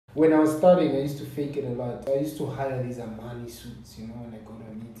When I was studying, I used to fake it a lot. I used to hire these Armani suits, you know, when I go to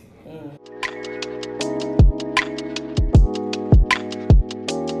a meeting.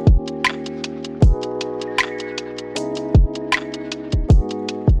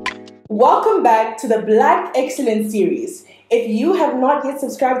 Welcome back to the Black Excellence series. If you have not yet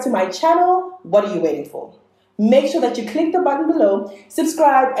subscribed to my channel, what are you waiting for? Make sure that you click the button below,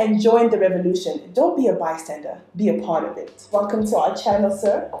 subscribe, and join the revolution. Don't be a bystander, be a part of it. Welcome to our channel,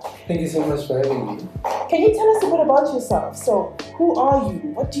 sir. Thank you so much for having me. Can you tell us a bit about yourself? So, who are you?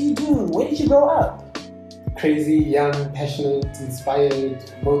 What do you do? Where did you grow up? Crazy, young, passionate, inspired,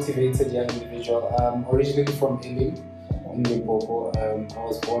 motivated young individual. Originally from England, in Limpopo. I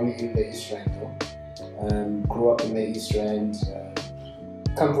was born in the East Rand though. Grew up in the East Rand.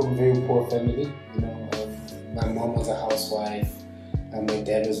 Come from a very poor family, you know. My mom was a housewife, and my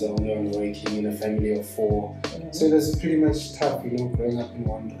dad was the only one working in a family of 4. So it was pretty much tough, you know, growing up in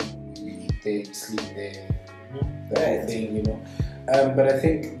one room, you eat there, you sleep there, the whole thing, you know. But I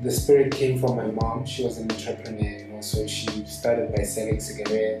think the spirit came from my mom. She was an entrepreneur, you know, so she started by selling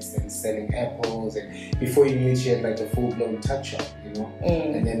cigarettes and selling apples, and before you knew it, she had like a full-blown tuck shop, you know.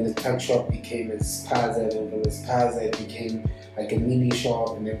 And then the tuck shop became a spaza, and from the spaza it became like a mini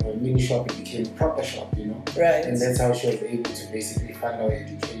shop, and then from a mini shop it became a proper shop, you know. And that's how she was able to basically fund our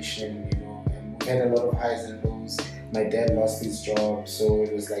education, you know. And we had a lot of highs and lows. My dad lost his job, so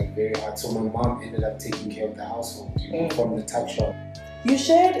it was like very hard. So my mom ended up taking care of the household, you know, from the tuck shop. You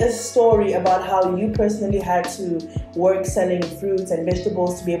shared a story about how you personally had to work selling fruits and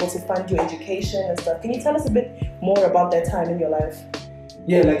vegetables to be able to fund your education and stuff. Can you tell us a bit more about that time in your life?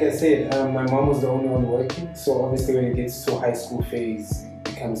 Yeah, like I said, my mom was the only one working, so obviously when it gets to high school phase, it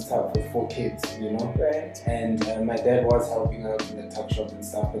becomes tough with 4 kids, you know. And my dad was helping out in the tuck shop and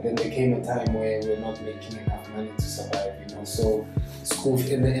stuff, but then there came a time where we're not making enough money to survive, you know. So school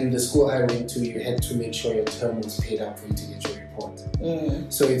in the school I went to, you had to make sure your term was paid up for you to get your report.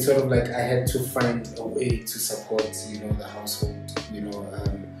 So it's sort of like I had to find a way to support, you know, the household, you know.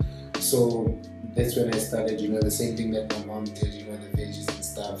 So that's when I started, you know, the same thing that my mom did, you know, the veggies and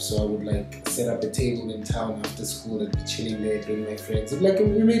stuff. So I would like set up a table in town after school and be chilling there, bring my friends. Like, we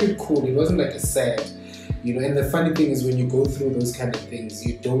made it cool. It wasn't like a sad, you know. And the funny thing is when you go through those kind of things,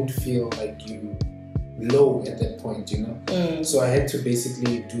 you don't feel like you low at that point, you know. So I had to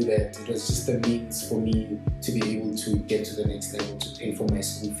basically do that. It was just a means for me to be able to get to the next level, to pay for my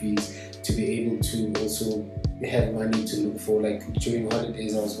school fees, to be able to also have money to look for. Like during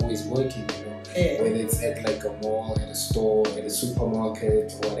holidays, I was always working, you know. Whether it's at like a mall, at a store, at a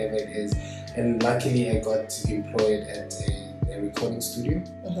supermarket, or whatever it is. And luckily I got employed at a recording studio.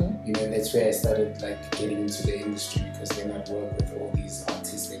 You know, and that's where I started like getting into the industry, because then I'd work with all these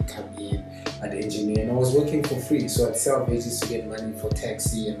artists that come in, I'd engineer, and I was working for free. So I'd sell Veggies to get money for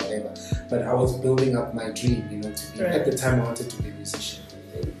taxi and whatever. But I was building up my dream, you know, to be, at the time I wanted to be a musician.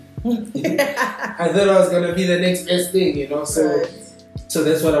 I thought I was gonna be the next best thing, you know. So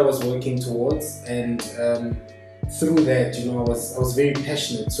that's what I was working towards, and through that, you know, I was very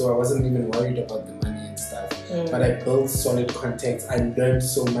passionate, so I wasn't even worried about the money and stuff. But I built solid contacts. I learned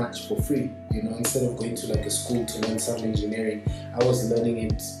so much for free, you know. Instead of going to like a school to learn sound engineering, I was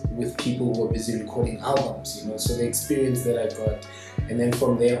learning it with people who were busy recording albums, you know. So the experience that I got, and then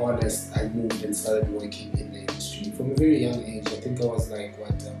from there on, I moved and started working in the industry from a very young age. I think I was like,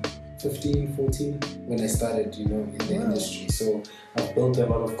 what, 15, 14 when I started, you know, in the industry. So I've built a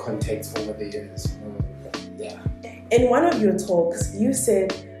lot of contacts over the years, you know. In one of your talks, you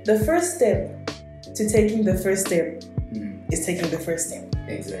said the first step to taking the first step is taking the first step.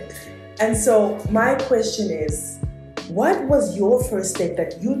 Exactly. And so my question is, what was your first step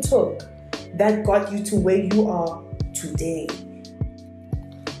that you took that got you to where you are today?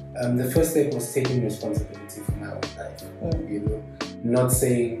 The first step was taking responsibility for my own life, you know. Not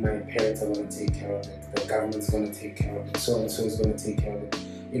saying my parents are going to take care of it, the government's going to take care of it, so and so is going to take care of it.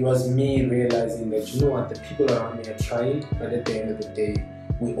 It was me realizing that, you know what, the people around me are trying, but at the end of the day,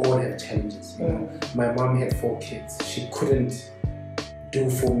 we all have challenges, you know. My mom had 4 kids. She couldn't do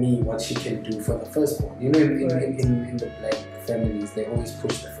for me what she can do for the firstborn. You know, in the black families, they always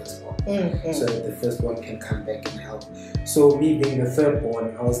push the firstborn so that the firstborn can come back and help. So me being the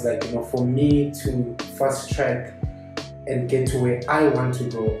thirdborn, I was like, you know, for me to fast track and get to where I want to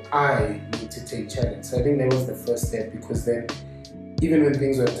go, I need to take challenge. So I think that was the first step, because then even when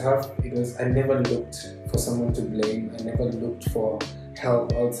things were tough, I never looked for someone to blame. I never looked for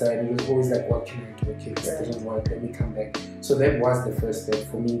help outside. It was always like, what can I do? Okay, this doesn't work, let me come back. So that was the first step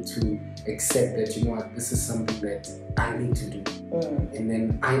for me to accept that, you know what, this is something that I need to do. And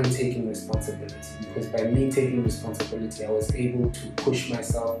then I'm taking responsibility, because by me taking responsibility, I was able to push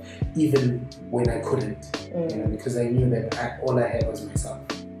myself even when I couldn't, you know, because I knew that all I had was myself.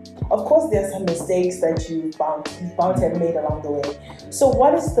 Of course, there are some mistakes that you've bound to have made along the way. So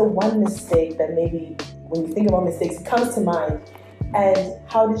what is the one mistake that maybe, when you think about mistakes, it comes to mind, and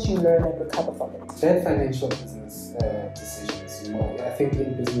how did you learn and recover from it? Bad financial business decisions, you know. I think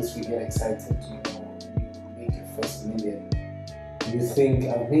in business we get excited, you know, you make your first million. You think,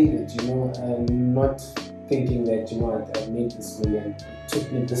 I've made it, you know, and not thinking that, you know, I've made this million. It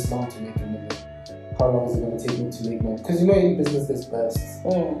took me this long to make a million. How long is it going to take me to make money? Because, you know, in business there's bursts.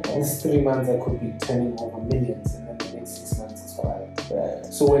 These 3 months I could be turning over millions, and then the next 6 months it's quiet. Right.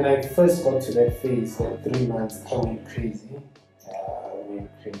 So when I first got to that phase, that 3 months, I went crazy.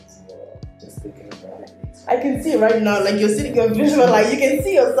 Just thinking about it. I can see right now, like you're sitting here visual, like you can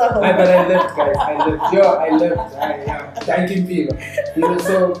see yourself. But I lived, guys. I lived. Thanking people. You know,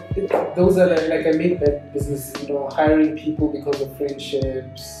 so those are like I made that business. You know, hiring people because of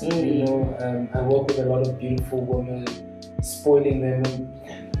friendships. You know, I work with a lot of beautiful women, spoiling them.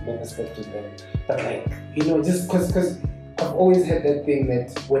 Never slept with them, but like, you know, just because I've always had that thing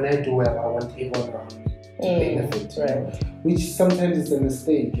that when I do well, I want everyone around me to benefit. Right. Which sometimes is a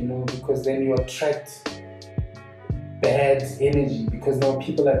mistake, you know, because then you attract bad energy, because now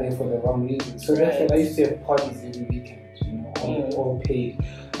people are there for the wrong reasons. So that's what I used to have parties every weekend, you know, all paid.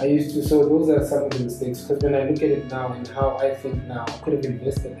 I used to, so those are some of the mistakes, because when I look at it now and how I think now, I could have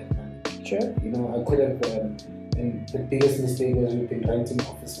invested that money. Sure. You know, I could have, and the biggest mistake was we've been renting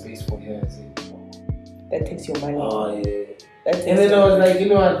office space for years. That takes your money. Oh, yeah. And then I was like, you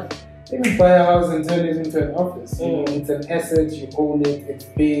know what? Let me buy a house and turn it into an office. You know, it's an asset, you own it, it's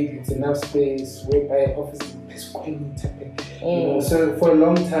big, it's enough space. We buy an office, it's quite you know, so for a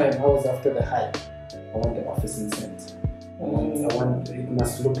long time, I was after the hype. I want the office in center. I want it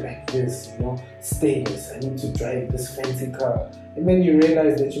must look like this, you know, status. I need to drive this fancy car. And then you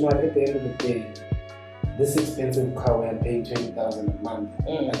realize that, you know, at the end of the day, this expensive car where I'm paying 20,000 a month,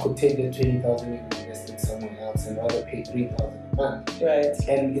 I could take that 20,000 and invest it somewhere else and rather pay 3,000 a month. Right.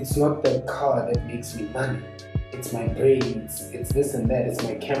 And it's not the car that makes me money. It's my brain, it's this and that, it's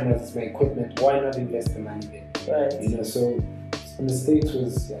my cameras, it's my equipment. Why not invest the money there? Right. You know, so the mistakes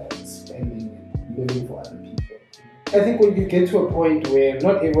was spending and living for other people. I think when you get to a point where,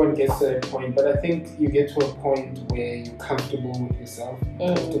 not everyone gets to that point, but I think you get to a point where you're comfortable with yourself,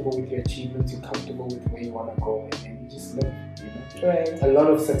 comfortable with your achievements, you're comfortable with where you want to go, and you just live, you know. Right. A lot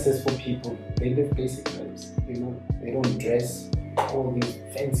of successful people, they live basic lives, you know. They don't dress all these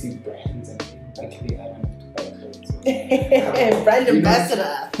fancy brands and things. Luckily, I don't have to buy clothes. Brand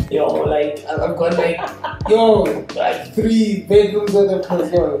ambassador. Yo, like, I've got like 3 bedrooms worth of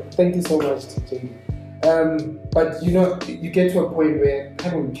clothes. Yo, thank you so much to JD. But you know, you get to a point where I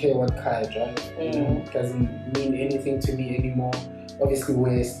don't care what car I drive. You know, it doesn't mean anything to me anymore. Obviously,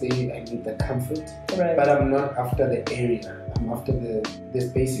 where I stay, I need the comfort. Right. But I'm not after the area. I'm after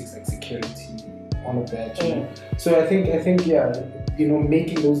the basics like security, all of that. You know? So I think yeah, you know,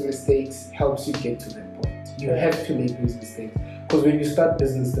 making those mistakes helps you get to that point. You have to make those mistakes, because when you start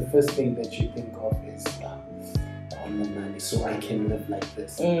business, the first thing that you think of is the money, so I can live like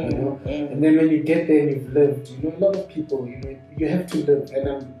this, you know. And then when you get there and you've lived, you know, a lot of people, you know, you have to live. And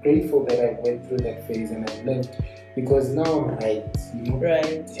I'm grateful that I went through that phase and I lived, because now I'm right, you know.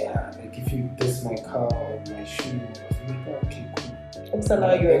 Right. Yeah, like if you diss my car or my shoe, I'm like, okay, cool.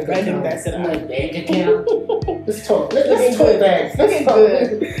 Upsala, you're a brand ambassador. My bank account. Let's talk. Let's talk bags.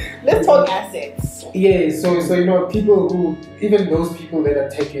 Let's talk assets. Yeah, so you know, people who, even those people that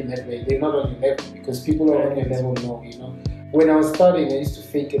attack you in that way, they're not on your level, because people who are on your level know, you know. When I was starting, I used to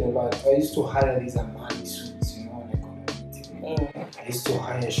fake it a lot. I used to hire these Armani suits, you know, when I got a meeting. I used to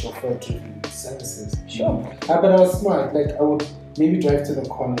hire chauffeur-driven services. Sure. But I was smart. Like, I would maybe drive to the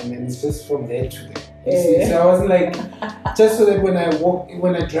corner and then it's just from there to there. You see? So I wasn't like, just so that when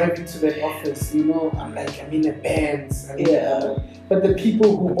I drive into that office, you know, I'm like, I'm in a band. But the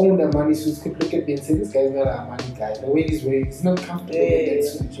people who own the Armani suits could look at me and say, this guy's not an Armani guy. The way he's wearing, he's not comfortable in that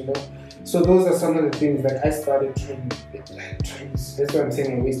suit, you know. So those are some of the things that I started trying. That's why I'm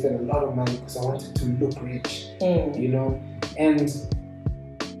saying I wasted a lot of money, because I wanted to look rich, you know. And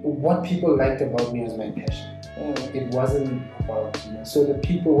what people liked about me was my passion. It wasn't about, you know. So the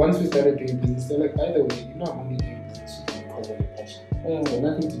people, once we started doing business, they're like, by the way, you know, I'm only doing business because of your passion. So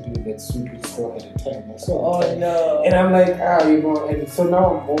nothing to do with that suit. We still had a time. No. And I'm like, you know. And so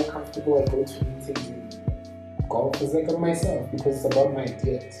now I'm more comfortable. I go to meetings and golf is like myself because it's about my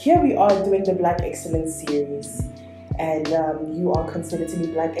ideas. Here we are doing the Black Excellence series, and you are considered to be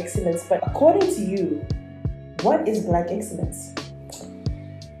Black Excellence. But according to you, what is Black Excellence?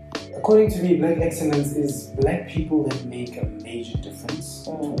 According to me, Black Excellence is Black people that make a major difference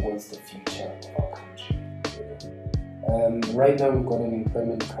towards the future of our country. Right now, we've got an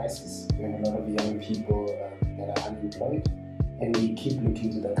employment crisis. We have a lot of young people that are unemployed, and we keep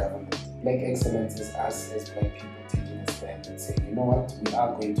looking to the government. Black Excellence is us as Black people taking a stand and saying, you know what, we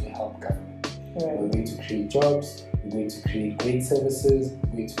are going to help government. Right. We're going to create jobs, we're going to create great services,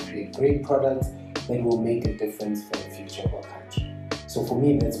 we're going to create great products that will make a difference for the future of our country. So for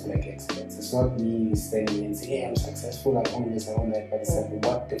me, that's Black Excellence. It's not me standing here and saying, hey, I'm successful, I own this, I own that, but it's like,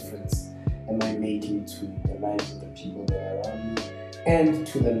 what difference am I making to the lives of the people that are around me and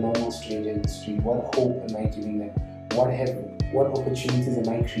to the normal stranger in the street? What hope am I giving them? What opportunities am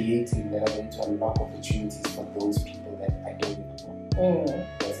I creating that are going to unlock opportunities for those people that I don't even know?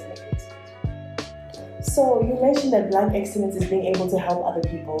 That's Black Excellence. So you mentioned that Black Excellence is being able to help other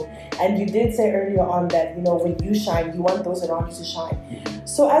people, and you did say earlier on that, you know, when you shine, you want those around you to shine. Mm-hmm.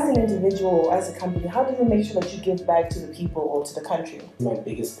 So as an individual or as a company, how do you make sure that you give back to the people or to the country? My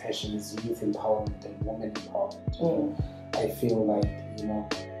biggest passion is youth empowerment and women empowerment. I feel like, you know,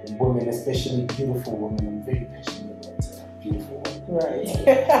 women, especially beautiful women, I'm very passionate about beautiful women. Right.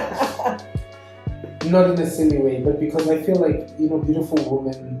 Not in a silly way, but because I feel like, you know, beautiful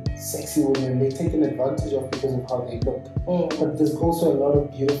women, sexy women, they're taken advantage of because of how they look. But there's also a lot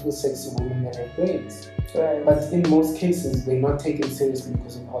of beautiful, sexy women that have brains. Right. But in most cases, they're not taken seriously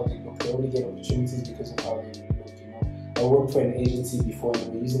because of how they look. They only get opportunities because of how they look, you know. I worked for an agency before and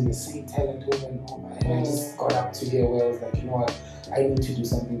we were using the same talent over and over. And I just got up to here where I was like, you know what, I need to do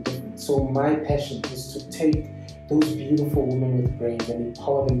something different. So my passion is to take those beautiful women with brains and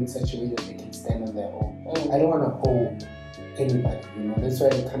empower them in such a way that they can stand on their own. I don't want to own anybody, you know. That's why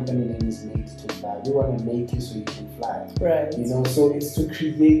the company name is Made2Fly. We want to make you so you can fly. Right. You know, so it's to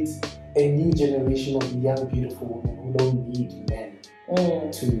create a new generation of young, beautiful women who don't need men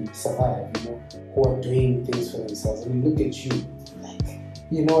to survive, you know, who are doing things for themselves. I mean, look at you. Like,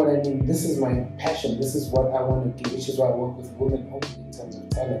 you know what I mean? This is my passion. This is what I want to do, which is why I work with women only in terms of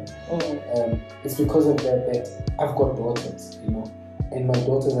talent. It's because of that I've got daughters, you know, and my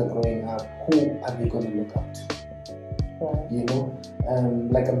daughters are growing up. Who are they going to look up to? Right. You know,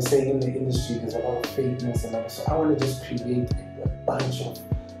 like I'm saying, in the industry, there's a lot of fakeness, so I want to just create a bunch of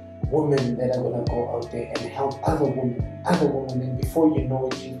women that are going to go out there and help other women, and before you know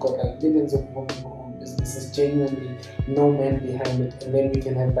it, you've got like millions of women who own businesses, genuinely no man behind it, and then we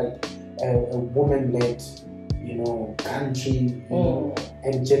can have like a woman-led, you know, country, you know,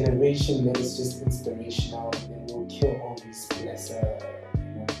 and generation that is just inspirational, and then we'll kill all these lesser,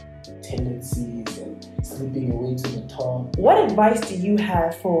 you know, tendencies and slipping away to the top. What advice do you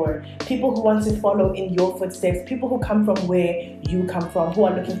have for people who want to follow in your footsteps, people who come from where you come from, who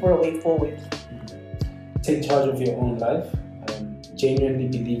are looking for a way forward? Take charge of your own life. Genuinely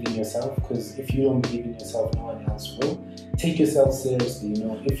believe in yourself, because if you don't believe in yourself, no one else will. Take yourself seriously. You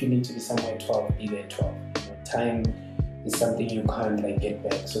know, if you need to be somewhere 12, be there 12. You know, time is something you can't like get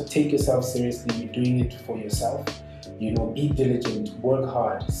back. So take yourself seriously. You're doing it for yourself. You know, be diligent, work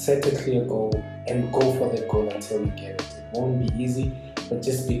hard, set a clear goal, and go for that goal until you get it. It won't be easy, but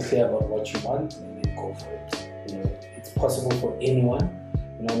just be clear about what you want and then go for it. You know, it's possible for anyone.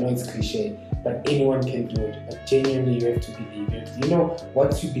 You know, I know it's cliche, but anyone can do it. But genuinely, you have to believe it. You know,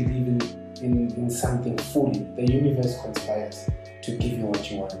 once you believe in something fully, the universe conspires to give you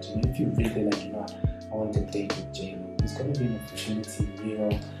what you want. And if you really like, you know, I want to date with J-Lo, there's going to be an opportunity, you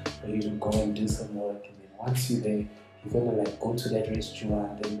know, for you to go and do some work. And then once you're there, you're going to like go to that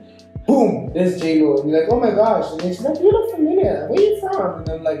restaurant and boom, there's J-Lo. And you're like, oh my gosh. And then she's like, you look familiar. Where are you from? And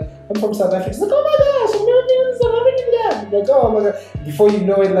I'm like, I'm from South Africa. She's like, oh my gosh, I've never been in South African dad. I'm like, oh my god. Before you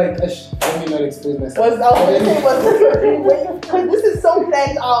know it, like, let me not expose myself. Because this is so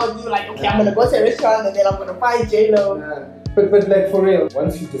planned out. You're like, okay, I'm going to go to a restaurant and then I'm going to find J-Lo. But like for real,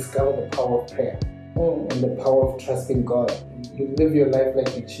 once you discover the power of prayer and the power of trusting God, you live your life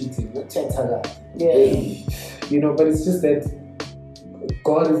like you're cheating. Not you know, but it's just that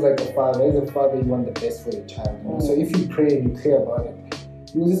God is like a father. As a father, you want the best for your child. You know? So if you pray and you care about it,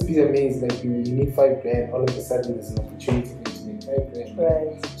 you'll just be amazed. Like you need $5,000, all of a sudden there's an opportunity for you to make $5,000.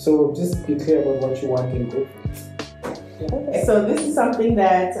 Right. So just be clear about what you want and go for it. Okay. So this is something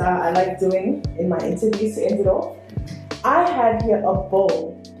that I like doing in my interviews to end it off. I have here a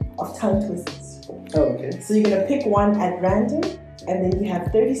bowl of tongue twisters. Oh, okay. So you're gonna pick one at random, and then you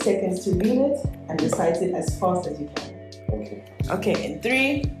have 30 seconds to read it and recite it as fast as you can. Okay. Okay, in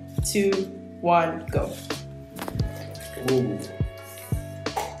 3, 2, 1, go. Ooh.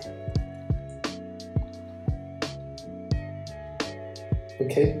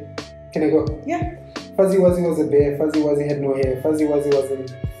 Okay, can I go? Yeah. Fuzzy Wuzzy was a bear, Fuzzy Wuzzy had no hair, Fuzzy Wuzzy wasn't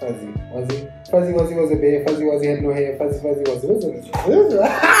fuzzy, was he? Fuzzy Wuzzy was a bear, Fuzzy Wuzzy had no hair, Fuzzy Wuzzy was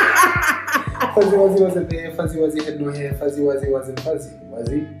Fuzzy Wuzzy was a bear, Fuzzy Wuzzy had no hair, Fuzzy Wuzzy wasn't fuzzy, was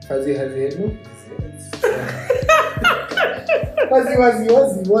he? Fuzzy has hair, no? Fuzzy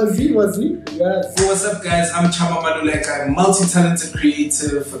Wuzzy, was he? Yes. So what's up guys, I'm Charma Maluleka, I'm multi-talented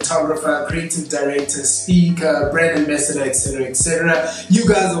creative, photographer, creative director, speaker, brand ambassador, etc, etc. You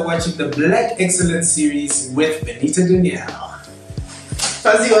guys are watching the Black Excellence series with Benita Danielle.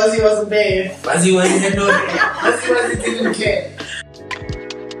 Fuzzy Wuzzy was a bear. Fuzzy Wuzzy had no hair. Fuzzy Wuzzy didn't care.